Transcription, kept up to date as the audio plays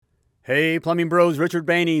Hey, Plumbing Bros, Richard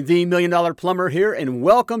Bainey, the $1 Million Plumber here, and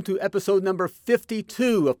welcome to episode number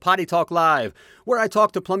 52 of Potty Talk Live, where I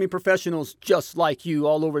talk to plumbing professionals just like you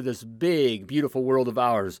all over this big, beautiful world of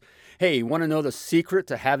ours. Hey, want to know the secret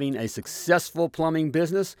to having a successful plumbing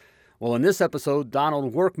business? Well, in this episode,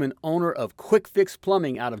 Donald Workman, owner of Quick Fix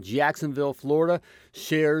Plumbing out of Jacksonville, Florida,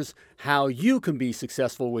 shares how you can be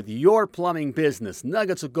successful with your plumbing business.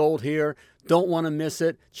 Nuggets of gold here. Don't want to miss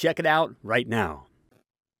it. Check it out right now.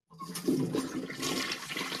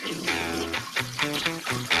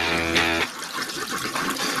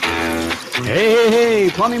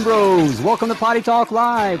 Hey, Plumbing Bros. Welcome to Potty Talk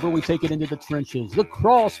Live, where we take it into the trenches, the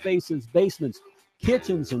crawl spaces, basements,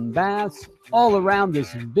 kitchens, and baths, all around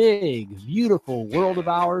this big, beautiful world of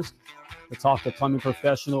ours to talk to plumbing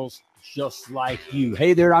professionals just like you.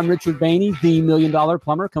 Hey there, I'm Richard Bainey, the $1 Million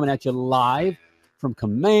Plumber, coming at you live from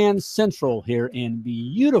Command Central here in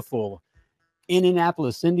beautiful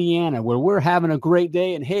Indianapolis, Indiana, where we're having a great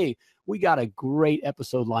day. And hey, we got a great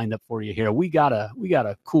episode lined up for you here. We got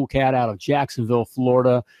a cool cat out of Jacksonville,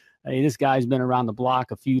 Florida. Hey, this guy's been around the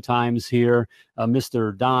block a few times here.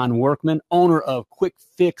 Mr. Don Workman, owner of Quick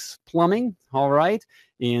Fix Plumbing. All right,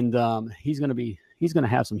 and he's gonna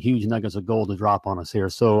have some huge nuggets of gold to drop on us here.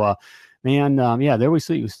 So, yeah, there we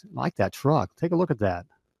see. Like that truck. Take a look at that.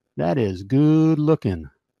 That is good looking.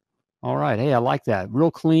 All right. Hey, I like that. Real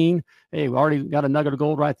clean. Hey, we already got a nugget of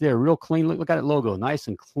gold right there. Real clean. Look at it logo. Nice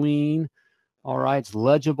and clean. All right. It's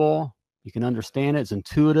legible. You can understand it. It's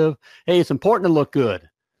intuitive. Hey, it's important to look good.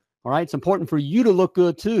 All right. It's important for you to look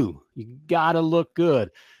good too. You got to look good,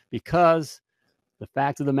 because the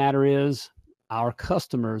fact of the matter is our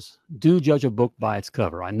customers do judge a book by its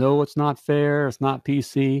cover. I know it's not fair. It's not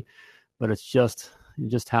PC, but it's just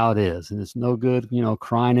how it is. And it's no good,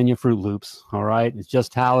 crying in your Fruit Loops. All right. It's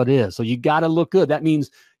just how it is. So you got to look good. That means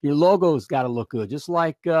your logo's got to look good. Just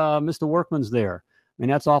like Mr. Workman's there. I mean,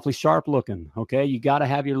 that's awfully sharp looking. Okay. You got to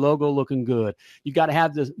have your logo looking good. You got to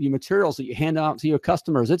have your materials that you hand out to your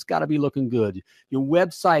customers. It's got to be looking good. Your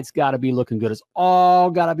website's got to be looking good. It's all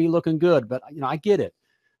got to be looking good. But, I get it.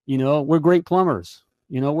 We're great plumbers.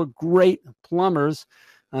 We're great plumbers.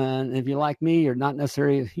 And if you're like me, you're not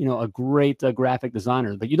necessarily, a great graphic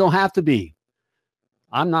designer, but you don't have to be.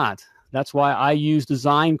 I'm not. That's why I use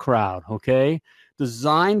Design Crowd, okay?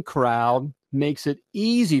 Design Crowd makes it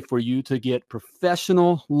easy for you to get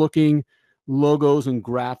professional-looking logos and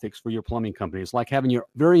graphics for your plumbing company. It's like having your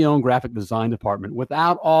very own graphic design department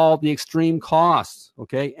without all the extreme costs,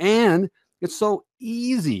 okay? And it's so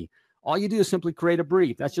easy. All you do is simply create a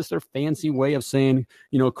brief. That's just their fancy way of saying,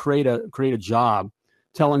 create a job,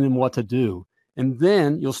 telling them what to do. And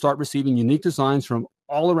then you'll start receiving unique designs from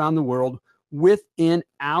all around the world within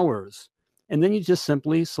hours. And then you just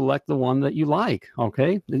simply select the one that you like.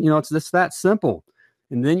 Okay. It's just that simple.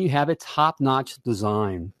 And then you have a top-notch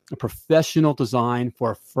design, a professional design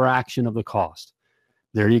for a fraction of the cost.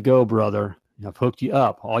 There you go, brother. I've hooked you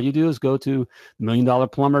up. All you do is go to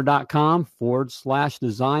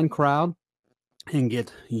 $1milliondollarplumber.com/design crowd and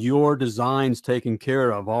get your designs taken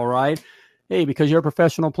care of. All right. Hey, because you're a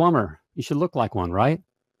professional plumber, you should look like one, right?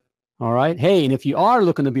 All right. Hey, and if you are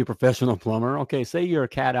looking to be a professional plumber, okay, say you're a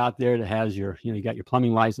cat out there that has you got your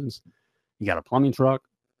plumbing license, you got a plumbing truck,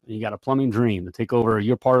 and you got a plumbing dream to take over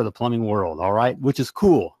your part of the plumbing world, all right, which is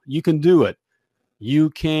cool. You can do it. You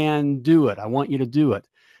can do it. I want you to do it.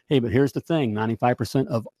 Hey, but here's the thing. 95%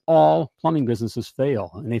 of all plumbing businesses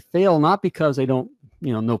fail. And they fail not because they don't,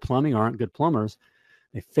 know plumbing, aren't good plumbers.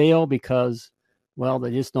 They fail because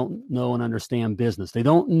they just don't know and understand business. They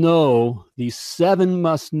don't know these 7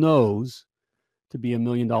 must-knows to be $1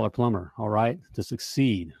 million plumber, all right, to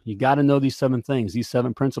succeed. You got to know these 7 things, these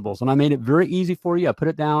 7 principles. And I made it very easy for you. I put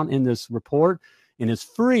it down in this report, and it's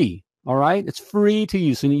free, all right? It's free to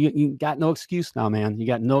you. So you got no excuse now, man. You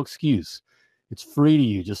got no excuse. It's free to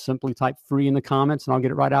you. Just simply type free in the comments, and I'll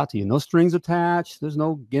get it right out to you. No strings attached. There's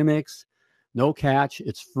no gimmicks, no catch.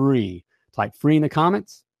 It's free. Type free in the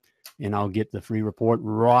comments, and I'll get the free report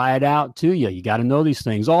right out to you. You got to know these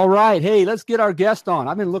things. All right. Hey, let's get our guest on.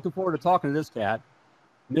 I've been looking forward to talking to this cat,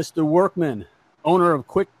 Mr. Workman, owner of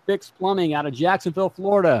Quick Fix Plumbing out of Jacksonville,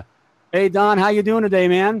 Florida. Hey, Don, how you doing today,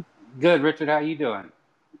 man? Good, Richard. How you doing?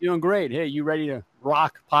 Doing great. Hey, you ready to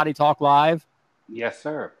rock Potty Talk Live? Yes,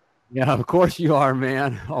 sir. Yeah, of course you are,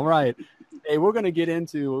 man. All right. Hey, we're going to get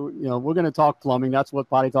into, we're going to talk plumbing. That's what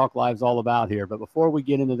Potty Talk Live is all about here. But before we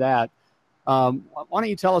get into that, why don't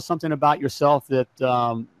you tell us something about yourself that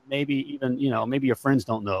maybe even, maybe your friends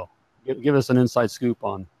don't know? Give us an inside scoop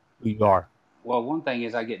on who you are. Well, one thing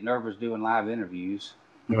is I get nervous doing live interviews.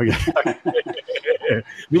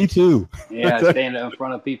 Me too. Yeah, standing in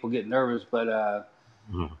front of people, get nervous. But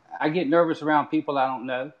Mhm. I get nervous around people I don't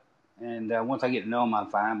know, and once I get to know them, I'm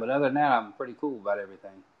fine. But other than that, I'm pretty cool about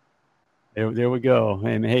everything. There we go.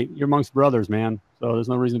 And hey, you're amongst brothers, man. So there's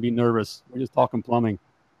no reason to be nervous. We're just talking plumbing.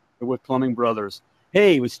 We're with Plumbing Brothers.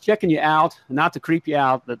 Hey, was checking you out, not to creep you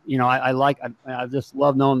out, but I just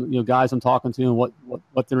love knowing guys I'm talking to and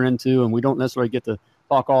what they're into, and we don't necessarily get to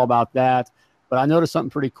talk all about that. But I noticed something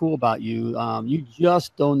pretty cool about you. You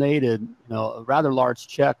just donated a rather large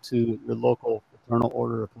check to your local Fraternal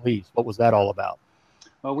Order of Police. What was that all about?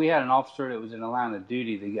 Well, we had an officer that was in the line of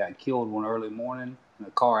duty that got killed one early morning in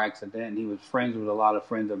a car accident. And he was friends with a lot of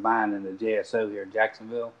friends of mine in the JSO here in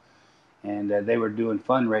Jacksonville, and they were doing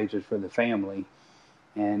fundraisers for the family.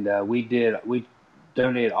 And we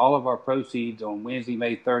donated all of our proceeds on Wednesday,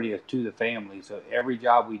 May 30th to the family. So every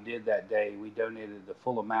job we did that day, we donated the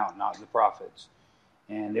full amount, not the profits.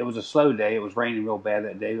 And it was a slow day. It was raining real bad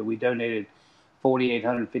that day, but we donated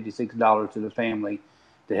 $4,856 to the family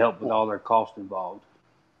to help with all their costs involved.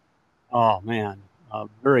 Oh man,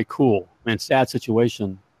 very cool. Man, sad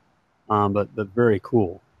situation, but very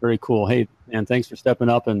cool, very cool. Hey, man, thanks for stepping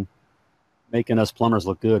up and making us plumbers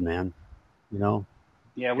look good, man. You know,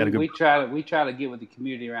 Yeah, got a good. we try to get with the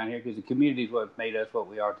community around here because the community is what made us what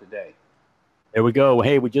we are today. There we go.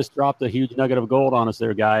 Hey, we just dropped a huge nugget of gold on us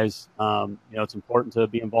there, guys. It's important to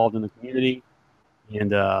be involved in the community,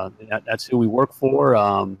 and that's who we work for.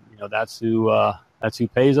 That's who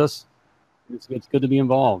pays us. It's good to be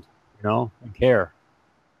involved, and care.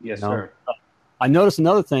 You Yes, know, sir. I noticed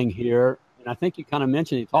another thing here, and I think you kind of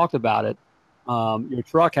mentioned, you talked about it. Your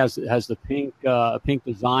truck has the pink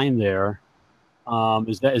design there.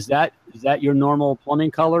 Is that your normal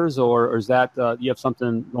plumbing colors, or is that you have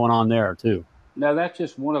something going on there too? No, that's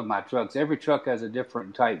just one of my trucks. Every truck has a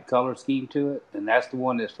different type color scheme to it, and that's the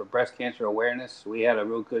one that's for breast cancer awareness. We had a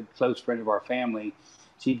real good close friend of our family.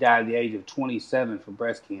 She died at the age of 27 from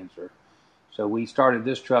breast cancer. So we started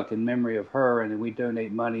this truck in memory of her, and then we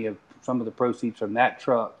donate money of some of the proceeds from that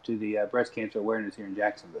truck to the breast cancer awareness here in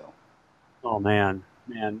Jacksonville. Oh man,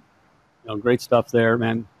 great stuff there,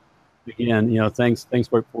 man. Again, thanks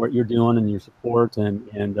for what you're doing and your support, and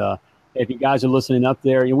if you guys are listening up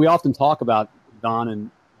there, we often talk about Don and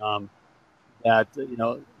that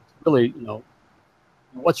it's really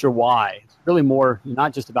what's your why? It's really more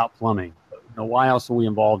not just about plumbing, but why else are we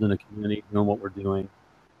involved in the community doing what we're doing?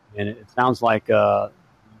 And it sounds like you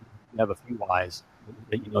have a few whys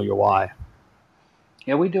that you know your why.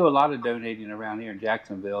 Yeah, we do a lot of donating around here in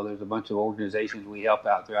Jacksonville. There's a bunch of organizations we help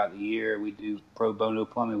out throughout the year. We do pro bono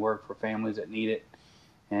plumbing work for families that need it,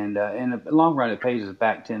 and in the long run, it pays us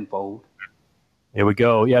back tenfold. There we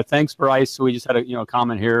go. Yeah, thanks, Bryce. We just had a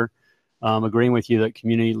comment here, agreeing with you that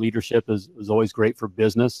community leadership is always great for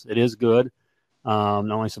business. It is good.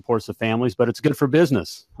 Not only supports the families, but it's good for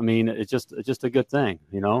business. I mean, it's just a good thing.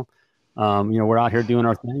 We're out here doing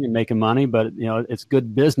our thing and making money, but it's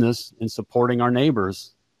good business in supporting our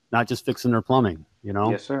neighbors, not just fixing their plumbing.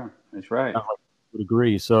 Yes, sir. That's right. I would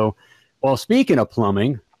agree. So, well, speaking of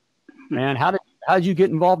plumbing, man, how did you get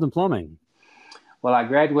involved in plumbing? Well, I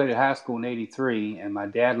graduated high school in '83, and my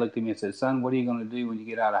dad looked at me and said, "Son, what are you going to do when you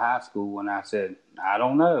get out of high school?" And I said, "I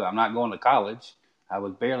don't know. I'm not going to college." I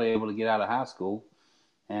was barely able to get out of high school,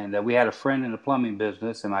 and we had a friend in the plumbing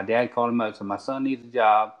business, and my dad called him up and said, "My son needs a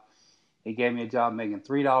job." He gave me a job making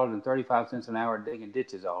 $3.35 an hour digging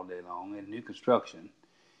ditches all day long in new construction.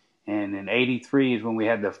 And in '83 is when we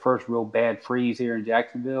had the first real bad freeze here in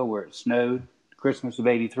Jacksonville, where it snowed Christmas of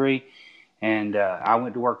 '83. And I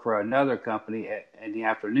went to work for another company in the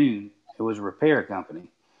afternoon. It was a repair company.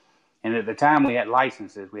 And at the time, we had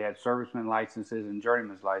licenses. We had serviceman licenses and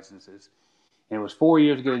journeyman's licenses. And it was 4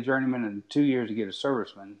 years to get a journeyman and 2 years to get a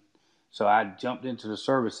serviceman. So I jumped into the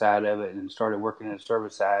service side of it and started working in the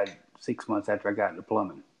service side 6 months after I got into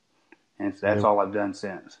plumbing. And that's all I've done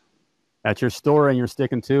since. That's your story, and you're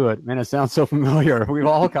sticking to it. Man, it sounds so familiar. We've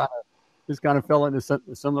all kind of fell into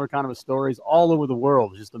similar kind of stories all over the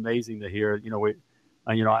world. It's just amazing to hear.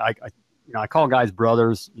 I call guys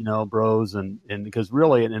brothers, bros, and because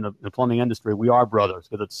really in the plumbing industry we are brothers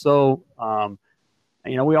because it's so.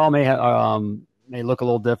 We all may look a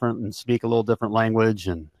little different and speak a little different language,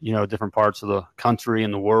 and different parts of the country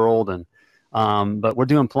and the world, and but we're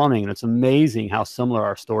doing plumbing, and it's amazing how similar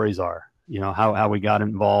our stories are. How we got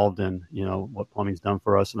involved and what plumbing's done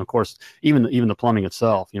for us, and of course even the plumbing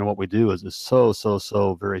itself, what we do is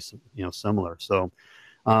so very similar. So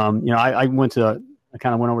I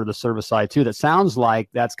kind of went over to the service side too. That sounds like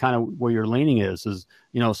that's kind of where your leaning is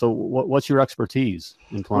so what's your expertise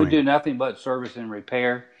in We plumbing? do nothing but service and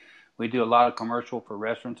repair. We do a lot of commercial for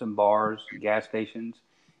restaurants and bars, gas stations,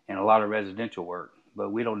 and a lot of residential work.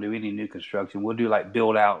 but we don't do any new construction. We'll do like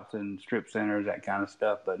build outs and strip centers, that kind of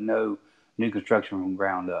stuff, but no new construction from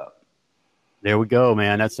ground up. There we go,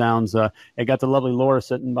 man. That sounds, I got the lovely Laura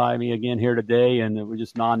sitting by me again here today, and we're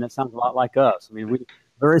just nodding. That sounds a lot like us. I mean,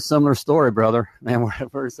 very similar story, brother. Man, we're a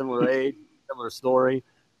very similar age, similar story,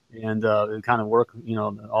 and the kind of work,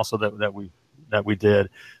 also that we did.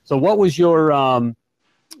 So what was your,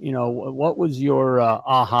 what was your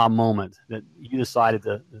aha moment that you decided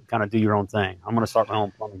to kind of do your own thing? I'm going to start my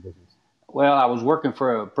own plumbing business. Well, I was working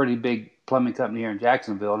for a pretty big plumbing company here in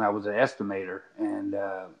Jacksonville, and I was an estimator, and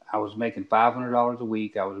I was making $500 a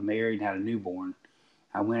week. I was married and had a newborn.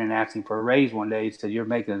 I went and asked him for a raise one day. He said, "You're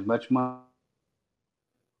making as much money."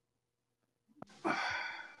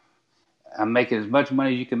 I'm making as much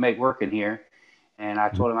money as you can make working here. And I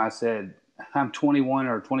told him, I said, I'm 21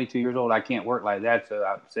 or 22 years old. I can't work like that. So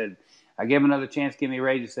I said, I gave him another chance, give me a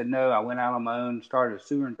raise. He said, no. I went out on my own, started a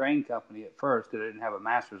sewer and drain company at first because I didn't have a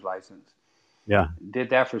master's license. Yeah. Did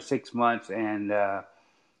that for 6 months and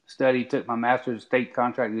took my master's state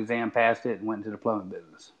contract exam, passed it, and went into the plumbing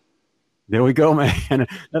business. There we go, man.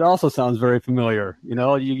 That also sounds very familiar.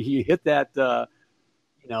 You hit that,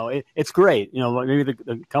 it's great. Maybe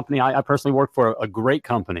the company, I personally work for a great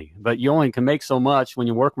company, but you only can make so much when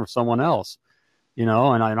you're working for someone else, and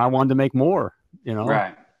I wanted to make more,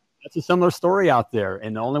 Right. That's a similar story out there.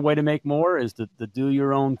 And the only way to make more is to do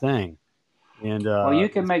your own thing. And well, you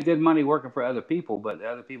can make good money working for other people, but the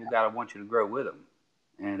other people got to want you to grow with them.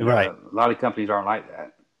 And right. A lot of companies aren't like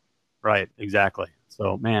that. Right. Exactly.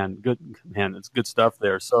 So, it's good stuff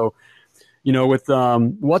there. So, with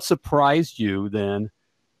what surprised you then,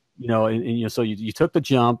 so you took the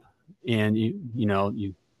jump, and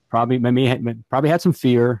you probably had some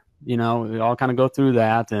fear. We all kind of go through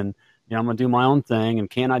that, and I'm going to do my own thing, and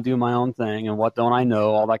can I do my own thing, and what don't I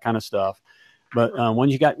know, all that kind of stuff. But when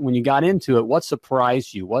you got into it, what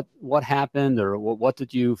surprised you? What happened, or what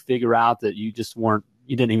did you figure out that you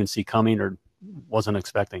didn't even see coming or wasn't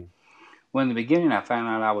expecting? Well, in the beginning, I found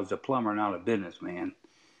out I was a plumber, not a businessman.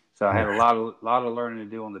 So I had a lot of learning to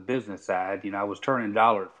do on the business side. I was turning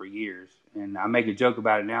dollars for years, and I make a joke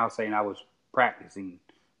about it now, saying I was practicing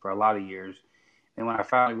for a lot of years. And when I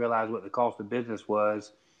finally realized what the cost of business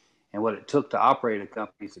was and what it took to operate a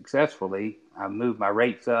company successfully, I moved my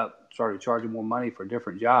rates up, started charging more money for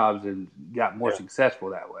different jobs, and got more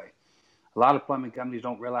successful that way. A lot of plumbing companies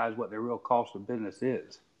don't realize what their real cost of business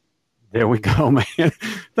is. There we go, man.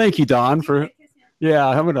 Thank you, Don, for. Yeah,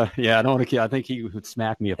 I don't want to kiss. I think he would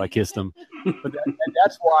smack me if I kissed him. But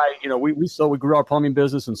that's why, we grew our plumbing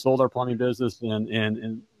business and sold our plumbing business,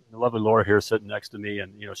 and the lovely Laura here sitting next to me,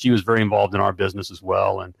 and she was very involved in our business as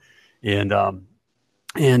well, and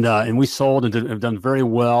we sold and have done very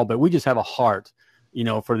well. But we just have a heart,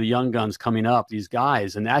 for the young guns coming up, these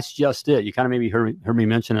guys, and that's just it. You kind of maybe heard me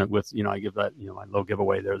mention it with, I give that, my little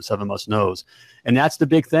giveaway there, the 7 Must Knows, and that's the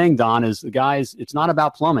big thing, Don, is the guys. It's not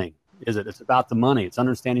about plumbing. Is it? It's about the money. It's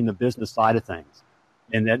understanding the business side of things.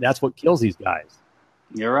 And that's what kills these guys.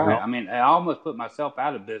 You're right. I mean, I almost put myself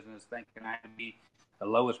out of business thinking I had to be the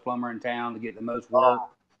lowest plumber in town to get the most work.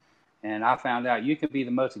 And I found out you can be the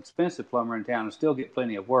most expensive plumber in town and still get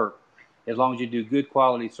plenty of work as long as you do good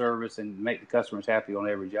quality service and make the customers happy on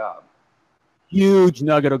every job. Huge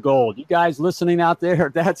nugget of gold. You guys listening out there,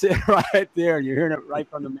 that's it right there. You're hearing it right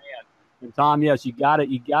from the man. And Tom, yes, you got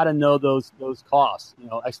to know those costs,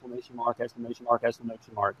 exclamation mark. I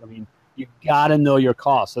mean, you got to know your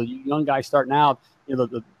costs. So you young guys starting out,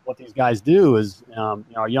 what these guys do is,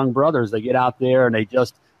 our young brothers, they get out there and they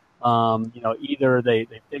just, either they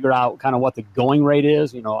figure out kind of what the going rate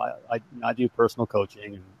is. I do personal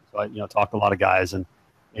coaching, and so I, talk to a lot of guys and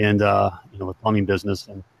with plumbing business.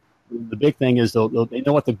 And the big thing is they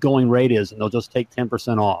know what the going rate is, and they'll just take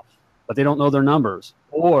 10% off, but they don't know their numbers,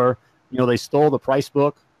 or they stole the price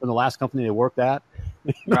book from the last company they worked at.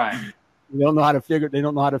 Right. They don't know how to figure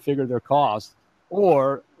their costs.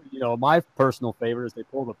 Or, my personal favorite is they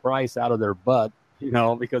pull the price out of their butt,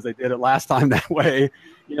 because they did it last time that way.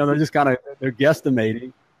 They're just they're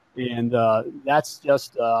guesstimating. And that's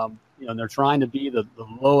just, they're trying to be the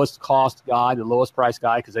lowest cost guy, the lowest price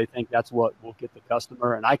guy, because they think that's what will get the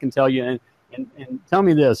customer. And I can tell you, and tell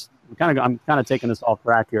me this, I'm kind of taking this off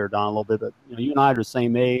track here, Don, a little bit, but you and I are the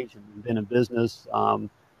same age and been in business,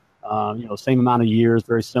 same amount of years,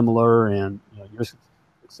 very similar, and you're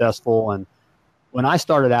successful. And when I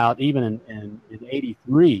started out, even in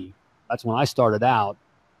 '83, that's when I started out.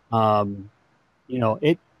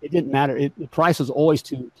 It didn't matter. The price was always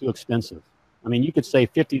too expensive. I mean, you could say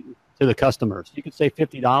 $50 to the customers. You could say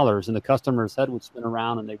 $50, and the customer's head would spin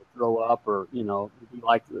around, and they would throw up, or it'd be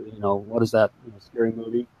like what is that scary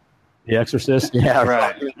movie? The Exorcist. Yeah,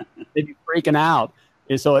 Right. They'd be freaking out.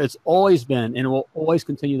 And so it's always been, and it will always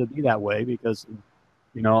continue to be that way because,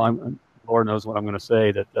 Lord knows what I'm going to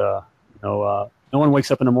say, that, no one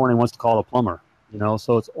wakes up in the morning and wants to call a plumber,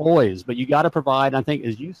 so it's always, but you got to provide, I think,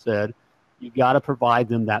 as you said, you got to provide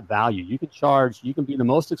them that value. You can be the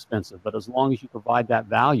most expensive, but as long as you provide that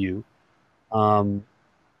value, then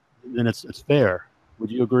it's fair.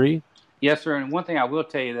 Would you agree? Yes, sir. And one thing I will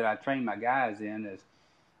tell you that I train my guys in is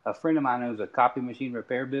a friend of mine owns a copy machine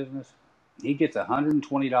repair business. He gets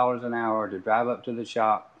 $120 an hour to drive up to the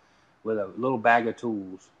shop with a little bag of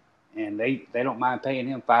tools. And they don't mind paying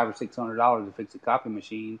him $500 or $600 to fix a copy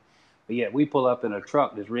machine. But yet we pull up in a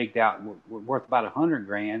truck that's rigged out, we're worth about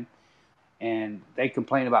 $100,000. And they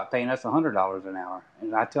complain about paying us $100 an hour.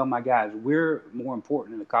 And I tell my guys, we're more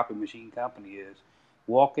important than the copy machine company is.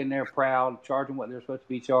 Walk in there proud, charge them what they're supposed to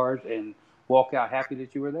be charged, and walk out happy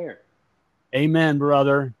that you were there. Amen,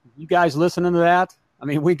 brother. You guys listening to that? I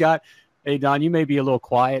mean, hey, Don, you may be a little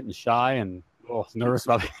quiet and shy and a little nervous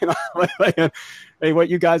about it. Hey, what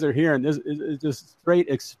you guys are hearing is just straight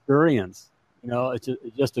experience. It's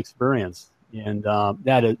just experience. And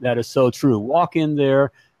that is so true. Walk in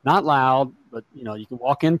there. Not loud, but, you can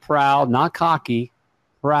walk in proud, not cocky,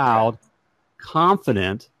 proud,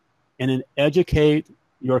 confident, and then educate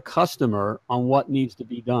your customer on what needs to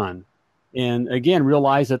be done. And again,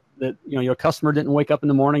 realize that your customer didn't wake up in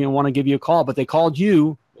the morning and want to give you a call, but they called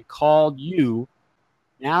you.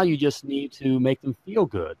 Now you just need to make them feel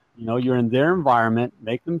good. You're in their environment,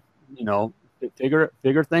 make them,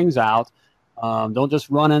 figure things out. Don't just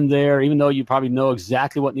run in there, even though you probably know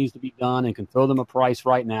exactly what needs to be done and can throw them a price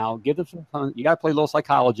right now. Give them some time. You got to play a little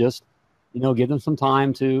psychologist, give them some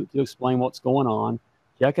time to explain what's going on,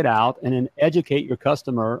 check it out, and then educate your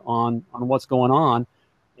customer on what's going on.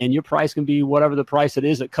 And your price can be whatever the price it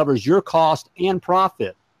is that covers your cost and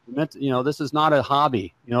profit. This is not a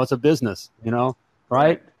hobby, it's a business,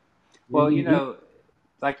 right? Well,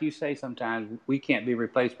 like you say, sometimes we can't be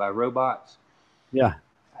replaced by robots. Yeah.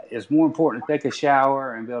 It's more important to take a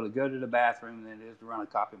shower and be able to go to the bathroom than it is to run a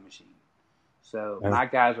copy machine. So my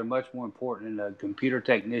guys are much more important than a computer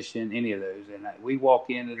technician, any of those. And we walk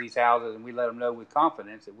into these houses and we let them know with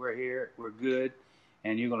confidence that we're here, we're good,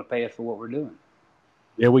 and you're going to pay us for what we're doing.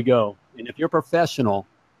 There we go. And if you're professional,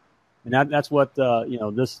 and that's what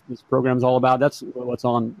this program is all about. That's what's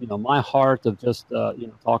on my heart of just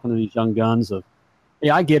talking to these young guns of, hey,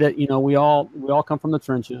 I get it. We all come from the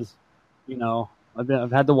trenches.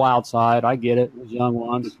 I've had the wild side. I get it. Those young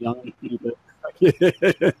ones, young and stupid.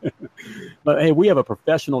 But hey, we have a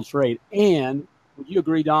professional trade, and would you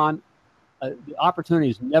agree, Don? The opportunity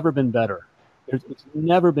has never been better. It's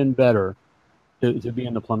never been better to be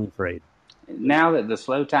in the plumbing trade. Now that the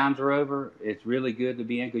slow times are over, it's really good to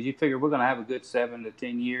be in because you figure we're going to have a good 7 to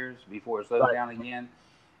 10 years before it slows down again.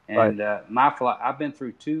 And I've been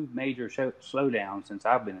through 2 major slowdowns since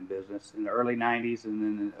I've been in business in the early 90s and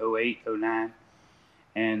then in 08, 09.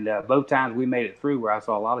 And both times we made it through where I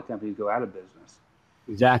saw a lot of companies go out of business.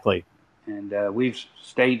 Exactly. And we've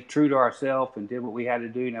stayed true to ourselves and did what we had to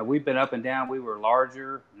do. Now, we've been up and down. We were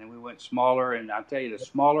larger, and then we went smaller. And I'll tell you, the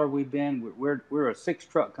smaller we've been, we're a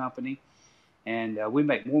 6-truck company. And we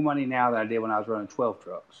make more money now than I did when I was running 12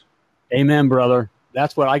 trucks. Amen, brother.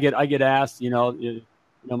 That's what I get. I get asked. I know that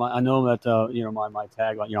my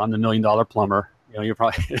tagline. I'm the $1 million plumber. You're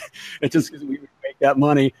probably it's just because we make that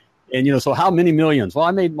money. And so how many millions? Well,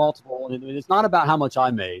 I made multiple. And it's not about how much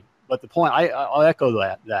I made, but the point. I'll echo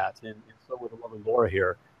that. And so with the lovely Laura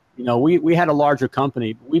here. We had a larger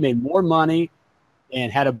company. But we made more money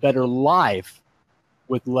and had a better life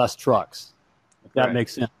with less trucks. If that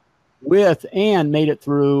makes sense. And made it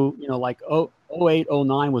through, like 08,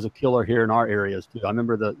 09 was a killer here in our areas too. I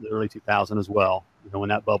remember the early 2000 as well, when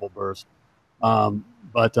that bubble burst.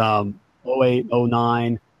 But 08,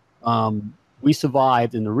 09, we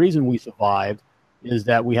survived. And the reason we survived is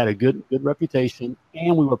that we had a good reputation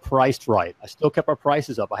and we were priced right. I still kept our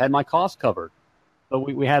prices up. I had my costs covered. So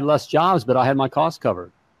we had less jobs, but I had my costs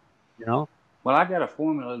covered, Well, I got a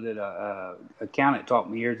formula that an accountant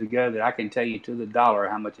taught me years ago that I can tell you to the dollar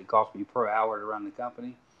how much it costs me per hour to run the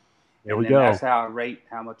company. There we go. That's how I rate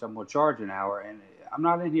how much I'm going to charge an hour. And I'm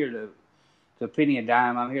not in here to penny a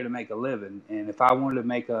dime. I'm here to make a living. And if I wanted to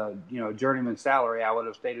make a journeyman salary, I would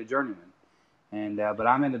have stayed a journeyman. And but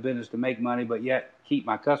I'm in the business to make money, but yet keep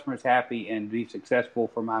my customers happy and be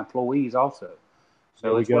successful for my employees also.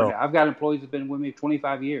 So I've got employees that've been with me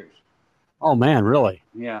 25 years. Oh man, really?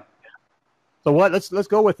 Yeah. So let's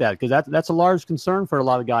go with that because that's a large concern for a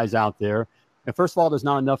lot of guys out there. And first of all, there's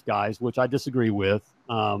not enough guys, which I disagree with.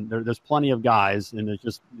 There's plenty of guys, and there's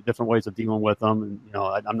just different ways of dealing with them.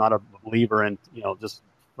 And I'm not a believer in just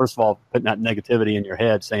first of all putting that negativity in your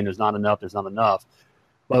head, saying there's not enough.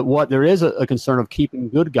 But what there is a concern of keeping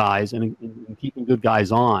good guys and keeping good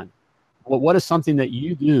guys on. What is something that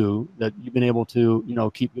you do that you've been able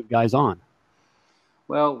to keep good guys on?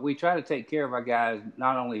 Well, we try to take care of our guys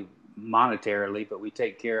not only monetarily, but we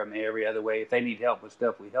take care of them every other way. If they need help with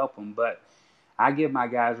stuff, we help them. But I give my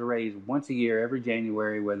guys a raise once a year, every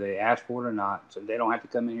January, whether they ask for it or not, so they don't have to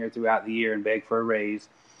come in here throughout the year and beg for a raise.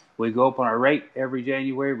 We go up on our rate every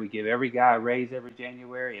January. We give every guy a raise every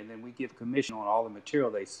January, and then we give commission on all the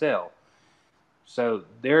material they sell. So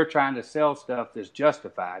they're trying to sell stuff that's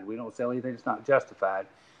justified. We don't sell anything that's not justified.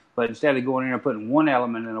 But instead of going in and putting one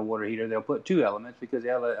element in a water heater, they'll put two elements because the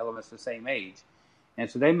other element's the same age.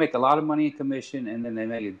 And so they make a lot of money in commission, and then they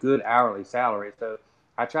make a good hourly salary. So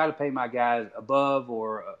I try to pay my guys above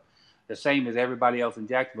or the same as everybody else in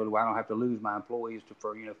Jacksonville, where I don't have to lose my employees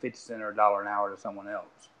for 50 cents or $1 an hour to someone else.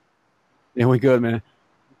 Yeah, we good, man.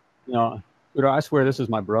 I swear this is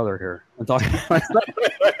my brother here. I'm talking.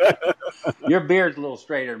 Your beard's a little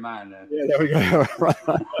straighter than mine, though. Yeah, there we go.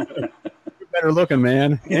 You're better looking,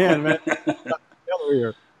 man. Man.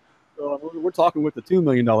 Here. So we're talking with the $2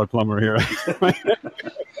 million plumber here.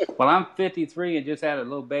 Well, I'm 53 and just had a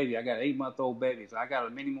little baby. I got an 8-month-old baby, so I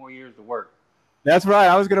got many more years to work. That's right.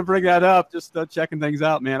 I was going to bring that up, just checking things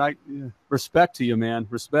out, man. Respect to you, man.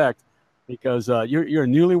 Respect, because you're a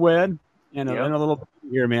newlywed. And a little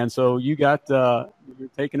here, man. So you got you're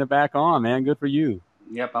taking it back on, man. Good for you.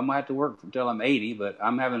 Yep, I'm gonna have to work until I'm 80, but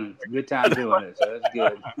I'm having a good time doing it, so that's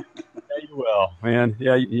good. Yeah, you will, man.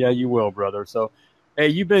 Yeah, you will, brother. So, hey,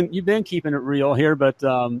 you've been keeping it real here, but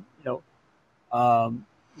I'm gonna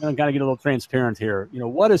get a little transparent here.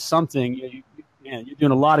 What is something you're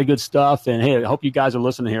doing a lot of good stuff, and hey, I hope you guys are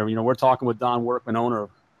listening here. We're talking with Don Workman, owner of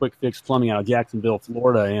Quick Fix Plumbing out of Jacksonville,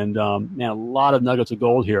 Florida, and man, a lot of nuggets of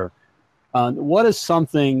gold here. What is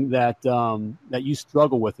something that you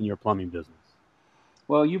struggle with in your plumbing business?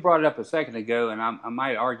 Well, you brought it up a second ago, and I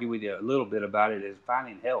might argue with you a little bit about it, is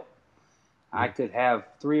finding help. I could have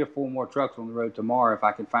 3 or 4 more trucks on the road tomorrow if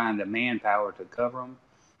I could find the manpower to cover them.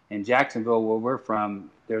 In Jacksonville, where we're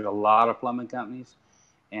from, there's a lot of plumbing companies,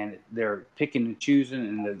 and they're picking and choosing,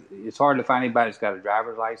 and it's hard to find anybody that's got a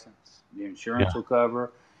driver's license. The insurance will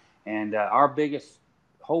cover. And our biggest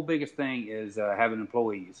thing is having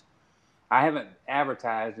employees. I haven't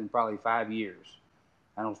advertised in probably 5 years.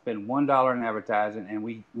 I don't spend $1 in advertising, and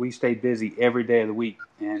we stay busy every day of the week.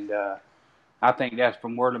 And I think that's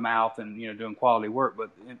from word of mouth and doing quality work.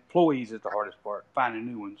 But employees is the hardest part, finding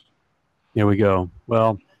new ones. There we go.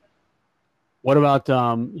 Well, what about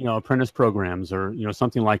apprentice programs or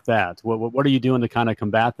something like that? What are you doing to kind of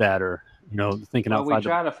combat that, or thinking outside? Well, we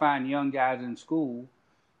try to find young guys in school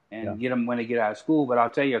and get them when they get out of school. But I'll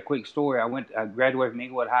tell you a quick story. I graduated from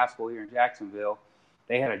Inglewood High School here in Jacksonville.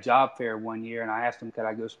 They had a job fair one year, and I asked them, could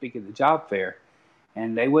I go speak at the job fair?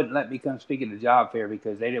 And they wouldn't let me come speak at the job fair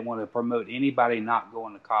because they didn't want to promote anybody not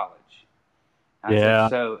going to college. I said,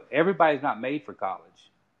 so everybody's not made for college.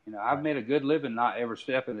 I've made a good living not ever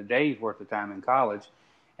stepping a day's worth of time in college,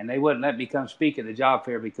 and they wouldn't let me come speak at the job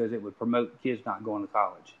fair because it would promote kids not going to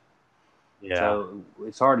college. Yeah. So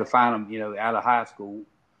it's hard to find them, out of high school.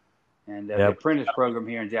 And the apprentice program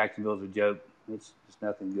here in Jacksonville is a joke. It's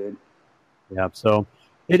nothing good. Yeah, so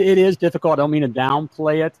it is difficult. I don't mean to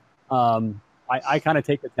downplay it. I kind of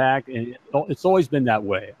take the tack, and it's always been that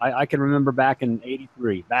way. I can remember back in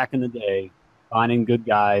 '83, back in the day, finding good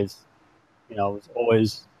guys. It's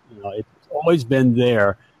always been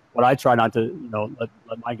there. But I try not to,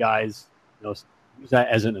 let my guys, use that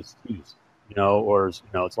as an excuse, or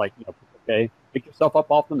it's like, okay, pick yourself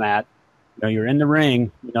up off the mat. You're in the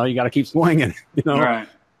ring. You got to keep swinging. Right.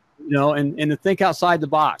 And to think outside the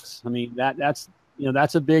box. I mean, that's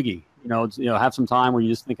a biggie. Have some time where you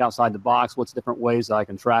just think outside the box. What's different ways that I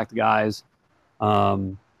can track the guys?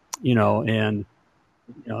 And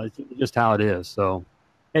it's just how it is. So,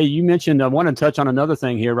 hey, you mentioned I want to touch on another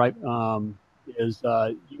thing here, right? You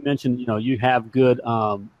mentioned you have good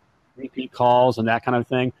repeat calls and that kind of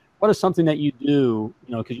thing. What is something that you do?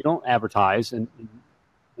 Because you don't advertise and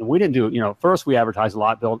we didn't do, first we advertised a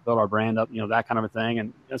lot, built our brand up, that kind of a thing.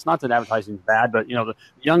 And it's not that advertising is bad, but, the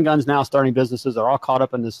young guns now starting businesses are all caught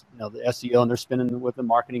up in this, the SEO, and they're spinning with the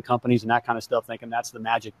marketing companies and that kind of stuff, thinking that's the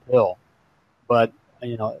magic pill. But,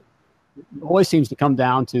 it always seems to come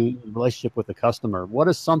down to the relationship with the customer. What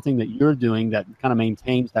is something that you're doing that kind of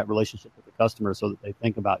maintains that relationship with the customer so that they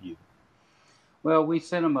think about you? Well, we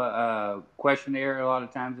send them a questionnaire a lot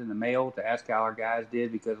of times in the mail to ask how our guys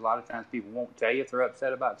did, because a lot of times people won't tell you if they're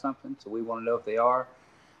upset about something, so we want to know if they are.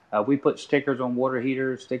 We put stickers on water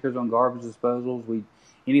heaters, stickers on garbage disposals.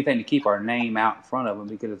 Anything to keep our name out in front of them,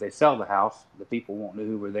 because if they sell the house, the people won't know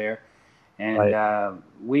who were there. And Right.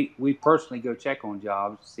 we personally go check on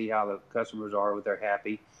jobs, see how the customers are, if they're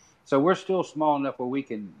happy. So we're still small enough where we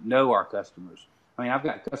can know our customers. I mean, I've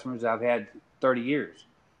got customers I've had 30 years,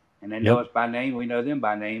 and they know Yep. us by name. We know them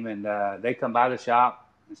by name, and they come by the shop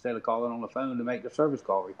instead of calling on the phone to make the service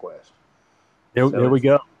call request. So There we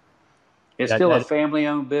go. it's That, still a that,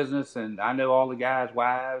 family-owned business, and I know all the guys'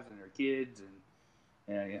 wives and their kids,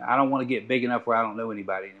 and I don't want to get big enough where I don't know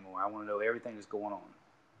anybody anymore. I want to know everything that's going on.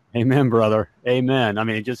 Amen, brother. Amen. I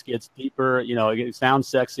mean, it just gets deeper. It sounds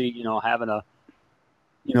sexy, having a,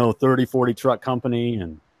 30, 40 truck company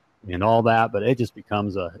and all that, but it just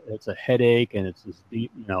becomes it's a headache, and it's just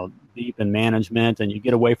deep, deep in management, and you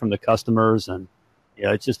get away from the customers, and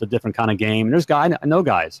it's just a different kind of game. And I know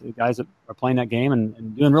guys that are playing that game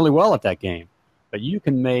and doing really well at that game, but you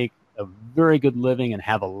can make a very good living and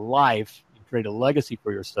have a life and create a legacy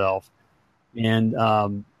for yourself. And,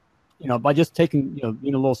 by just taking,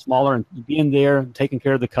 being a little smaller and being there, taking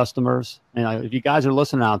care of the customers. And if you guys are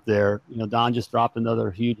listening out there, Don just dropped another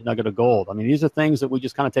huge nugget of gold. I mean, these are things that we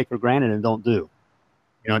just kind of take for granted and don't do.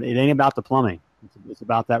 It ain't about the plumbing. It's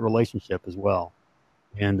about that relationship as well.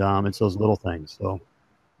 And it's those little things. So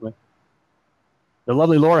the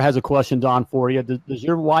lovely Laura has a question, Don, for you. Does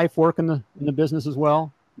your wife work in the business as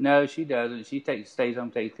well? No, she doesn't. She stays home,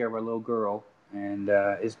 takes care of our little girl, and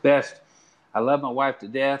it's best. I love my wife to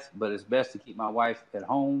death, but it's best to keep my wife at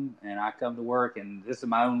home, and I come to work, and this is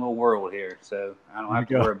my own little world here, so I don't have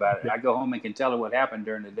to worry about it. I go home and can tell her what happened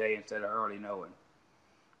during the day instead of her already knowing.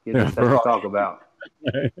 Gives us stuff to talk about.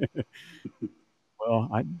 Well,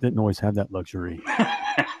 I didn't always have that luxury.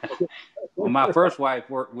 Well, my first wife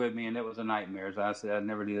worked with me, and it was a nightmare, so I said I'd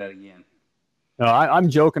never do that again. No, I'm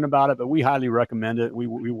joking about it, but we highly recommend it. We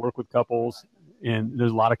work with couples, and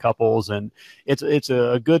there's a lot of couples, and it's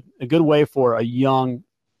a good way for a young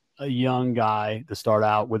guy to start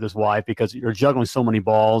out with his wife, because you're juggling so many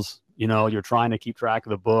balls. You're trying to keep track of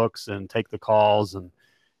the books and take the calls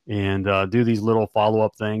and do these little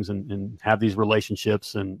follow-up things and have these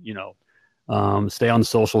relationships and stay on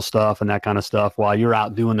social stuff and that kind of stuff while you're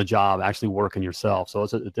out doing the job, actually working yourself. So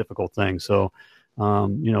it's a difficult thing. So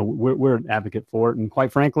we're an advocate for it, and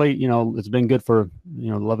quite frankly, it's been good for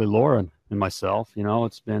the lovely Laura and myself.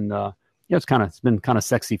 It's been it's been kind of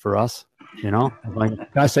sexy for us. Like, can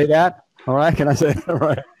I say that? All right, can I say that? All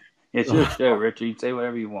right? It's your show, Richard. You can say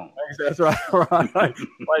whatever you want. That's right. All right. Well,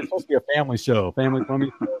 it's supposed to be a family show, family.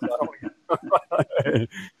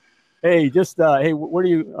 Hey, what do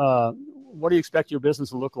you expect your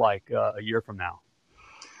business to look like a year from now?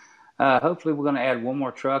 Hopefully we're going to add one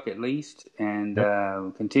more truck at least, and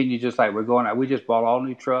continue just like we're going. We just bought all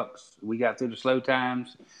new trucks. We got through the slow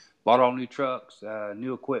times, bought all new trucks,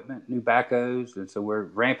 new equipment, new backhoes, and so we're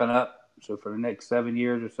ramping up. So for the next 7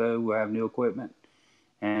 years or so, we'll have new equipment.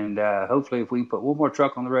 And hopefully if we put one more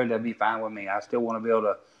truck on the road, that'd be fine with me. I still want to be able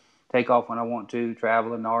to take off when I want to,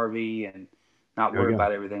 travel in the RV, and not worry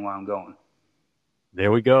about everything while I'm going.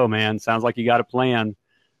 There we go, man. Sounds like you got a plan.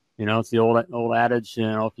 It's the old adage,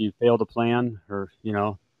 if you fail to plan, or,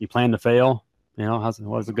 you plan to fail, how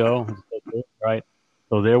does it go? Right.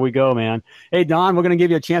 So there we go, man. Hey, Don, we're going to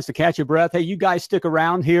give you a chance to catch your breath. Hey, you guys stick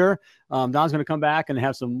around here. Don's going to come back and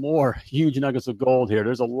have some more huge nuggets of gold here.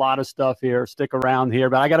 There's a lot of stuff here. Stick around here.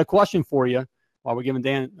 But I got a question for you while we're giving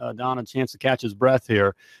Don a chance to catch his breath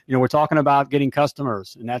here. We're talking about getting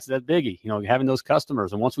customers, and that's that biggie, having those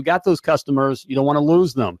customers. And once we got those customers, you don't want to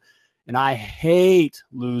lose them. And I hate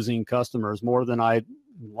losing customers more than I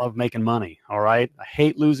love making money. All right. I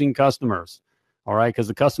hate losing customers. All right. Because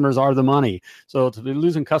the customers are the money. So to be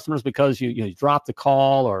losing customers because you dropped the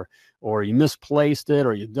call, or you misplaced it,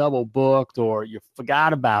 or you double booked, or you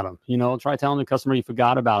forgot about them, try telling the customer you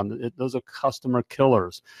forgot about them. Those are customer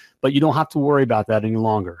killers. But you don't have to worry about that any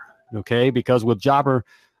longer. Okay. Because with Jobber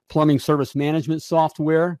Plumbing Service Management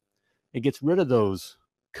software, it gets rid of those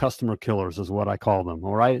customer killers, is what I call them.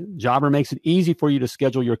 All right. Jobber makes it easy for you to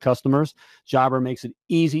schedule your customers. Jobber makes it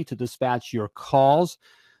easy to dispatch your calls.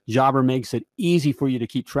 Jobber makes it easy for you to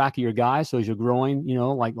keep track of your guys. So as you're growing,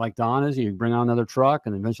 like Don is, you bring on another truck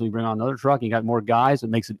and eventually bring on another truck. And you got more guys. It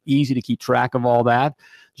makes it easy to keep track of all that.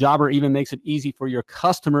 Jobber even makes it easy for your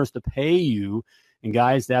customers to pay you. And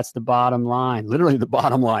guys, that's the bottom line, literally the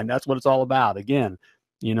bottom line. That's what it's all about. Again,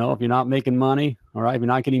 if you're not making money, all right, if you're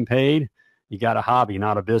not getting paid, you got a hobby,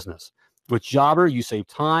 not a business. With Jobber, you save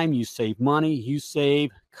time, you save money, you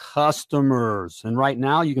save customers. And right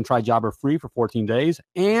now, you can try Jobber free for 14 days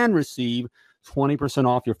and receive 20%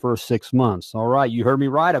 off your first 6 months. All right, you heard me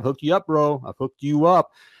right. I've hooked you up, bro. I've hooked you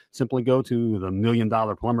up. Simply go to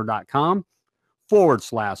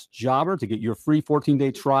themilliondollarplumber.com/jobber to get your free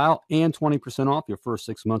 14-day trial and 20% off your first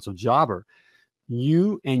 6 months of Jobber.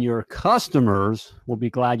 You and your customers will be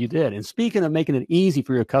glad you did. And speaking of making it easy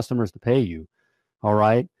for your customers to pay you, all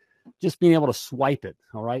right, just being able to swipe it,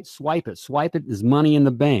 all right, swipe it. Swipe it is money in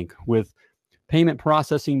the bank. With payment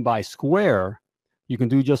processing by Square, you can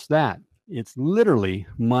do just that. It's literally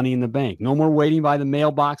money in the bank. No more waiting by the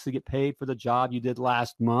mailbox to get paid for the job you did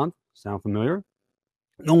last month. Sound familiar?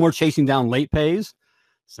 No more chasing down late pays.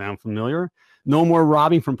 Sound familiar? No more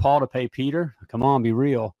robbing from Paul to pay Peter. Come on, be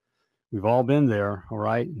real. We've all been there, all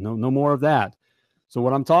right? No more of that. So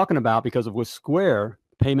what I'm talking about, because of with Square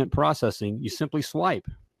payment processing, you simply swipe,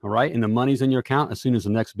 all right? And the money's in your account as soon as the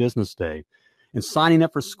next business day. And signing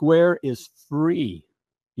up for Square is free.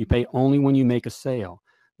 You pay only when you make a sale.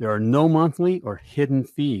 There are no monthly or hidden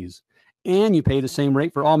fees. And you pay the same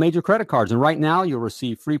rate for all major credit cards. And right now, you'll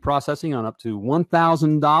receive free processing on up to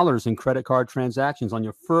 $1,000 in credit card transactions on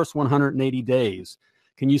your first 180 days.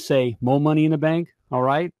 Can you say more money in the bank? All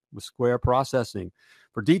right, with Square processing.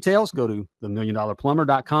 For details, go to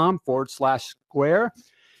themilliondollarplumber.com/Square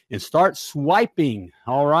and start swiping.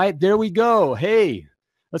 All right, there we go. Hey,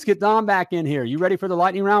 let's get Don back in here. You ready for the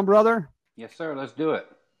lightning round, brother? Yes, sir. Let's do it.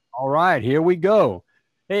 All right, here we go.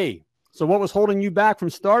 Hey, so what was holding you back from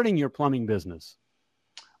starting your plumbing business?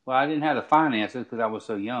 Well, I didn't have the finances because I was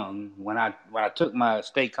so young. When I took my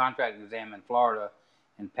state contract exam in Florida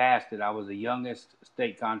and passed it, I was the youngest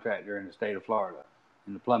state contractor in the state of Florida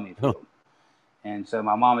in the plumbing field. And so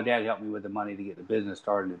my mom and dad helped me with the money to get the business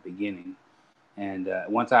started at the beginning. And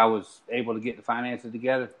once I was able to get the finances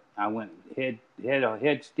together, I went head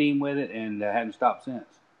steam with it and hadn't stopped since.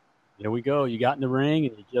 There we go. You got in the ring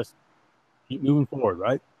and you just keep moving forward,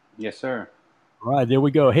 right? Yes, sir. All right, there we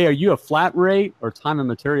go. Hey, are you a flat rate or time and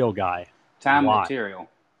material guy? Time and material.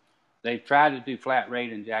 They tried to do flat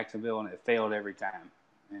rate in Jacksonville and it failed every time.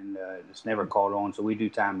 And it's never caught on, so we do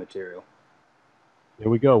time material. There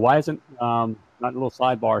we go. Why isn't, not a little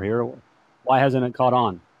sidebar here, why hasn't it caught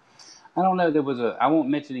on? I don't know. There was I won't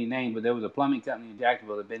mention any name, but there was a plumbing company in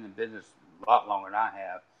Jacksonville that had been in business a lot longer than I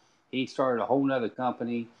have. He started a whole nother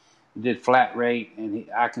company, did flat rate, and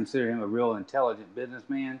I consider him a real intelligent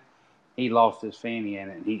businessman. He lost his fanny in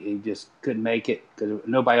it. And he just couldn't make it because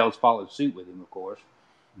nobody else followed suit with him, of course.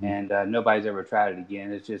 Mm-hmm. And nobody's ever tried it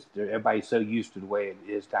again. It's just everybody's so used to the way it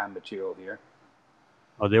is time material here.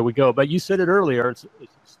 Oh, there we go. But you said it earlier. It's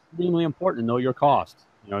extremely important to know your cost.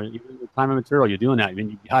 You know, even with time and material, you're doing that. I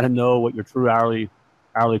mean, you got to know what your true hourly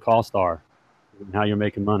costs are and how you're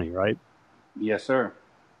making money, right? Yes, sir.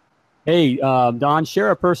 Hey, Don,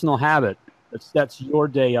 share a personal habit that sets your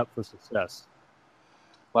day up for success.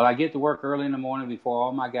 Well, I get to work early in the morning before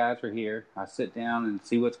all my guys are here. I sit down and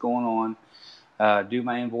see what's going on, do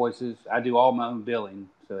my invoices. I do all my own billing,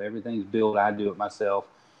 so everything's billed. I do it myself.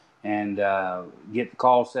 And get the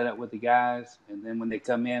call set up with the guys. And then when they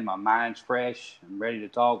come in, my mind's fresh. I'm ready to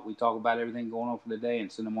talk. We talk about everything going on for the day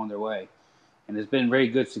and send them on their way. And it's been very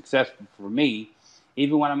good success for me.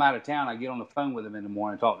 Even when I'm out of town, I get on the phone with them in the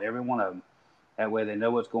morning and talk to every one of them. That way they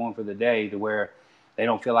know what's going for the day to where they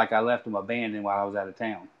don't feel like I left them abandoned while I was out of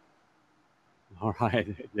town. All right.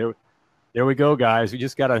 There we go, guys. We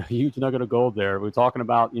just got a huge nugget of gold there. We're talking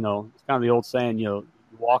about, it's kind of the old saying,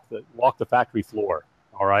 walk the factory floor.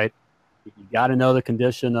 All right. You got to know the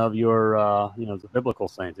condition of your, the biblical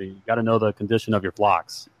saying. You got to know the condition of your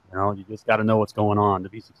flocks. You just got to know what's going on to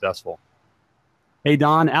be successful. Hey,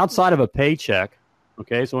 Don, outside of a paycheck,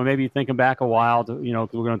 okay, so maybe thinking back a while, because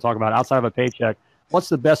we're going to talk about outside of a paycheck, what's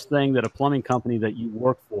the best thing that a plumbing company that you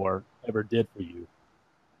work for ever did for you?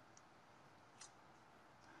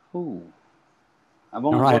 Ooh. I've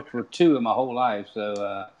only worked for two in my whole life,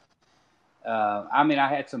 so I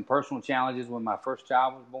had some personal challenges when my first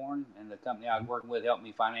child was born, and the company I was working with helped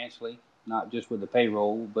me financially, not just with the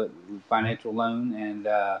payroll, but with financial loan, and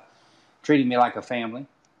treated me like a family,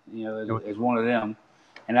 as one of them.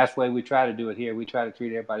 And that's the way we try to do it here. We try to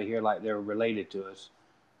treat everybody here like they're related to us.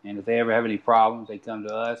 And if they ever have any problems, they come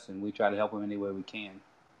to us, and we try to help them any way we can.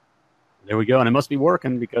 There we go. And it must be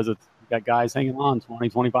working because you've got guys hanging on 20,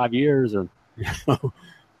 25 years. And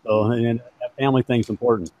that family thing's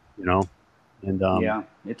important, And yeah,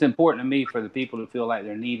 it's important to me for the people to feel like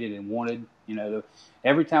they're needed and wanted.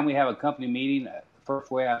 Every time we have a company meeting, the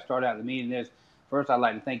first way I start out the meeting is, first, I'd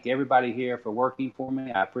like to thank everybody here for working for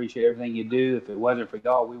me. I appreciate everything you do. If it wasn't for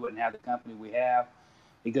y'all, we wouldn't have the company we have,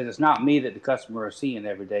 because it's not me that the customer is seeing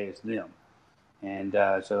every day, it's them. And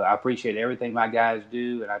so I appreciate everything my guys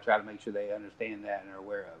do, and I try to make sure they understand that and are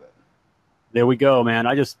aware of it. There we go, man.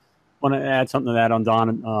 want to add something to that on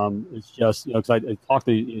Don. It's just, because I talk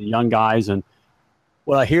to young guys, and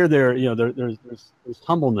what I hear there, there's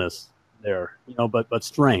humbleness there, but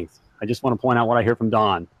strength. I just want to point out what I hear from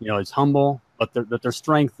Don. It's humble, but there's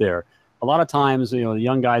strength there. A lot of times, the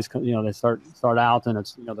young guys, they start out, and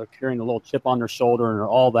it's, they're carrying a little chip on their shoulder and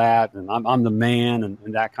all that, and I'm the man and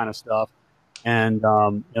that kind of stuff. And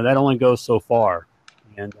that only goes so far,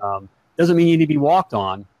 and doesn't mean you need to be walked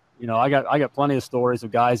on. I got plenty of stories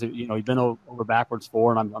of guys that you've been over backwards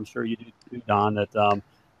for, and I'm sure you do too, Don. That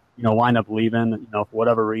wind up leaving, for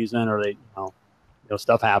whatever reason, or they,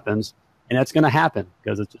 stuff happens, and that's going to happen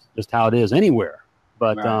because it's just how it is anywhere.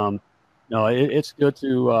 But right. It's good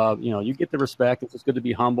to you get the respect. It's just good to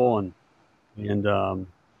be humble, and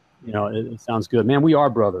it sounds good, man. We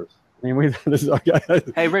are brothers. I mean, this is our guy.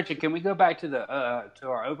 Hey, Richard, can we go back to to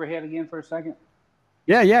our overhead again for a second?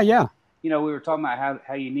 Yeah. We were talking about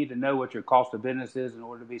how you need to know what your cost of business is in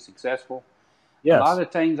order to be successful. Yes. A lot of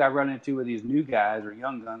things I run into with these new guys or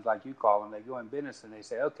young guns, like you call them, they go in business and they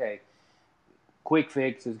say, okay, Quick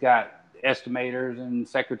Fix has got estimators and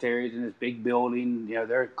secretaries in this big building.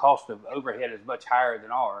 Their cost of overhead is much higher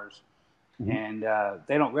than ours. Mm-hmm. And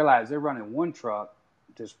they don't realize they're running one truck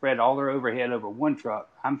to spread all their overhead over one truck.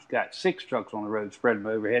 I've got 6 trucks on the road spreading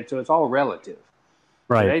my overhead, so it's all relative.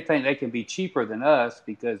 Right. So they think they can be cheaper than us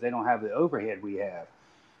because they don't have the overhead we have.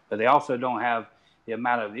 But they also don't have the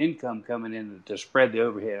amount of income coming in to spread the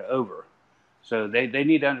overhead over. So they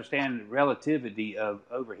need to understand the relativity of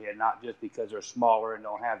overhead, not just because they're smaller and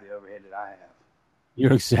don't have the overhead that I have.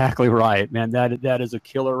 You're exactly right, man. That is a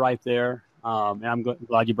killer right there. And I'm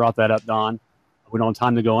glad you brought that up, Don. We don't have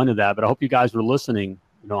time to go into that, but I hope you guys were listening,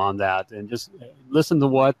 on that, and just listen to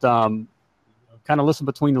what, kind of listen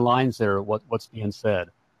between the lines there, what's being said,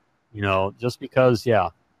 just because, you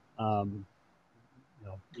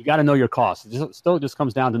got to know your costs. It still just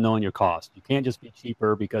comes down to knowing your cost. You can't just be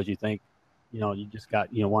cheaper because you think, you just got,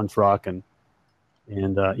 one truck and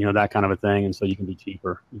that kind of a thing. And so you can be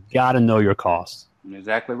cheaper. You got to know your costs.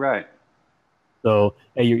 Exactly right. So,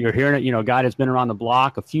 hey, you're hearing it, a guy that's been around the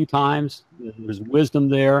block a few times. There's wisdom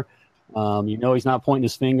there. He's not pointing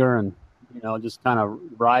his finger and, just kind of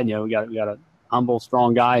riding. We got a humble,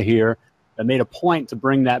 strong guy here that made a point to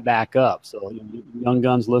bring that back up. So, young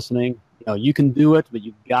guns listening, you can do it, but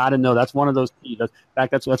you've got to know. That's one of those keys. In fact,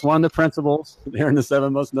 that's one of the principles there in the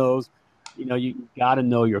 7 Must Knows. You got to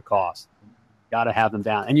know your costs. You got to have them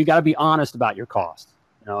down, and you got to be honest about your costs.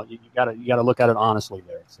 You got to look at it honestly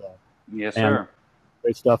there. So. Yes, sir.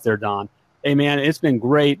 Great stuff there, Don. Hey, man, it's been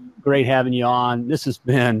great having you on. This has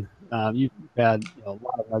been, you've had a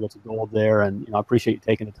lot of nuggets of gold there, and I appreciate you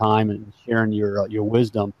taking the time and sharing your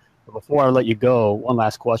wisdom. But before I let you go, one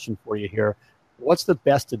last question for you here. What's the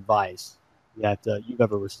best advice that you've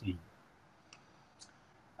ever received?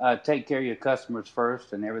 Take care of your customers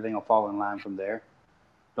first, and everything will fall in line from there.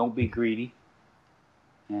 Don't be greedy.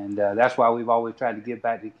 And that's why we've always tried to give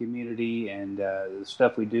back to the community and the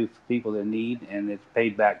stuff we do for people that need, and it's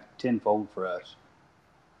paid back tenfold for us.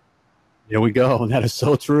 Here we go. That is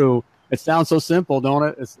so true. It sounds so simple, don't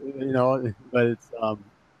it? It's,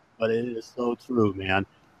 but it is so true, man.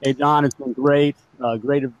 Hey, Don, it's been great.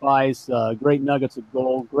 Great advice, great nuggets of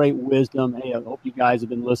gold, great wisdom. Hey, I hope you guys have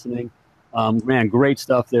been listening. Man, great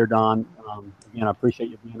stuff there, Don. Again, I appreciate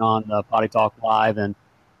you being on Potty Talk Live, and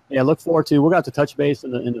yeah, look forward to. We're going to have to touch base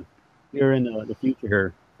in the future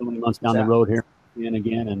here, so many months down the road here,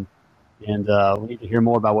 again, and we need to hear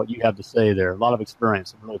more about what you have to say there. A lot of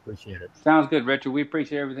experience. I really appreciate it. Sounds good, Richard. We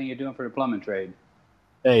appreciate everything you're doing for the plumbing trade.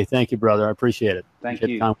 Hey, thank you, brother. I appreciate it. Thank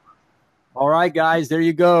you. All right, guys, there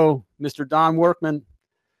you go, Mr. Don Workman,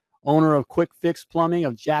 owner of Quick Fix Plumbing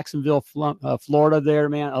of Jacksonville, Florida. There,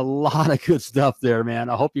 man, a lot of good stuff there, man.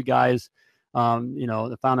 I hope you guys. Found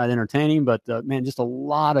that entertaining, but man, just a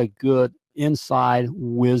lot of good inside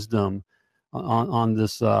wisdom on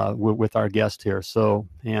this with our guest here. So,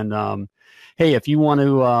 and hey, if you want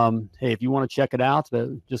to check it out,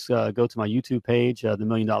 just go to my YouTube page, The $1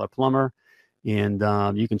 Million Plumber, and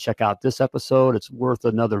you can check out this episode. It's worth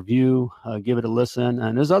another view. Give it a listen,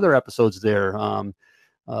 and there's other episodes there of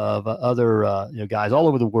other guys all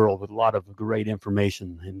over the world with a lot of great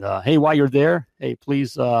information. And hey, while you're there, hey,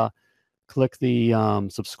 please. Click the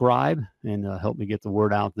subscribe and help me get the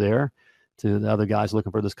word out there to the other guys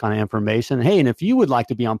looking for this kind of information. Hey, and if you would like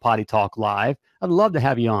to be on Potty Talk Live, I'd love to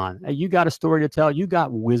have you on. Hey, you got a story to tell. You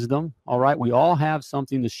got wisdom. All right. We all have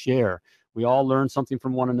something to share. We all learn something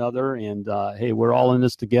from one another. And hey, we're all in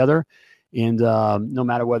this together. And no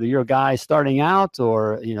matter whether you're a guy starting out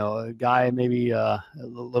or, a guy maybe a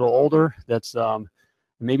little older that's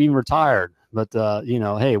maybe even retired. But,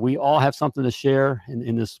 hey, we all have something to share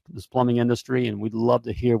in this plumbing industry, and we'd love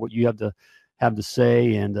to hear what you have to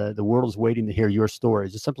say, and the world is waiting to hear your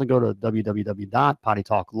stories. Just simply go to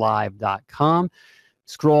www.pottytalklive.com,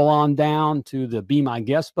 scroll on down to the Be My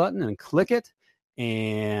Guest button and click it,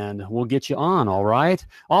 and we'll get you on, all right?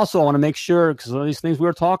 Also, I want to make sure, because all these things we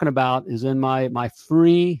were talking about is in my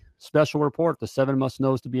free special report, The 7 Must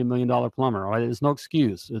Knows to Be a $1 Million Plumber, all right? There's no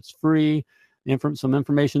excuse. It's free. Some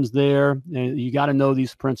information's there. You got to know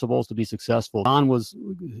these principles to be successful. Don was...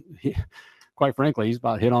 quite frankly, he's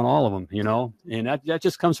about hit on all of them, and that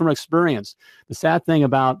just comes from experience. The sad thing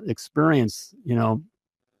about experience,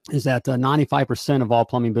 is that 95% of all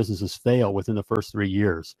plumbing businesses fail within the first 3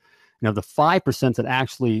 years. Now, the 5% that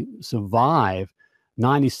actually survive,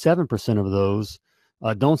 97% of those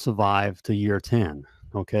don't survive to year 10.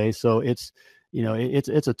 Okay, so it's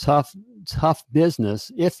a tough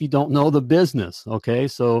business if you don't know the business. Okay,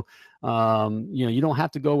 so you don't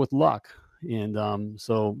have to go with luck. And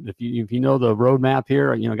so if you know the roadmap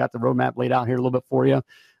here, got the roadmap laid out here a little bit for you,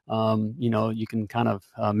 you can kind of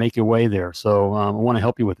make your way there. So I want to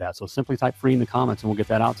help you with that. So simply type free in the comments and we'll get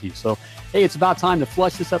that out to you. So, hey, it's about time to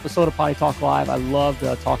flush this episode of Potty Talk Live. I loved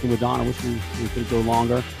talking with Don. I wish we could go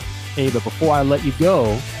longer. Hey, but before I let you go,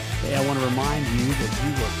 hey, I want to remind you that you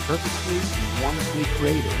were purposely and wonderfully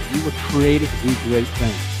created. You were created to do great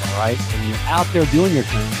things, all right? And you're out there doing your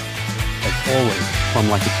thing, as always, plumb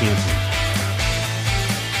like a champion.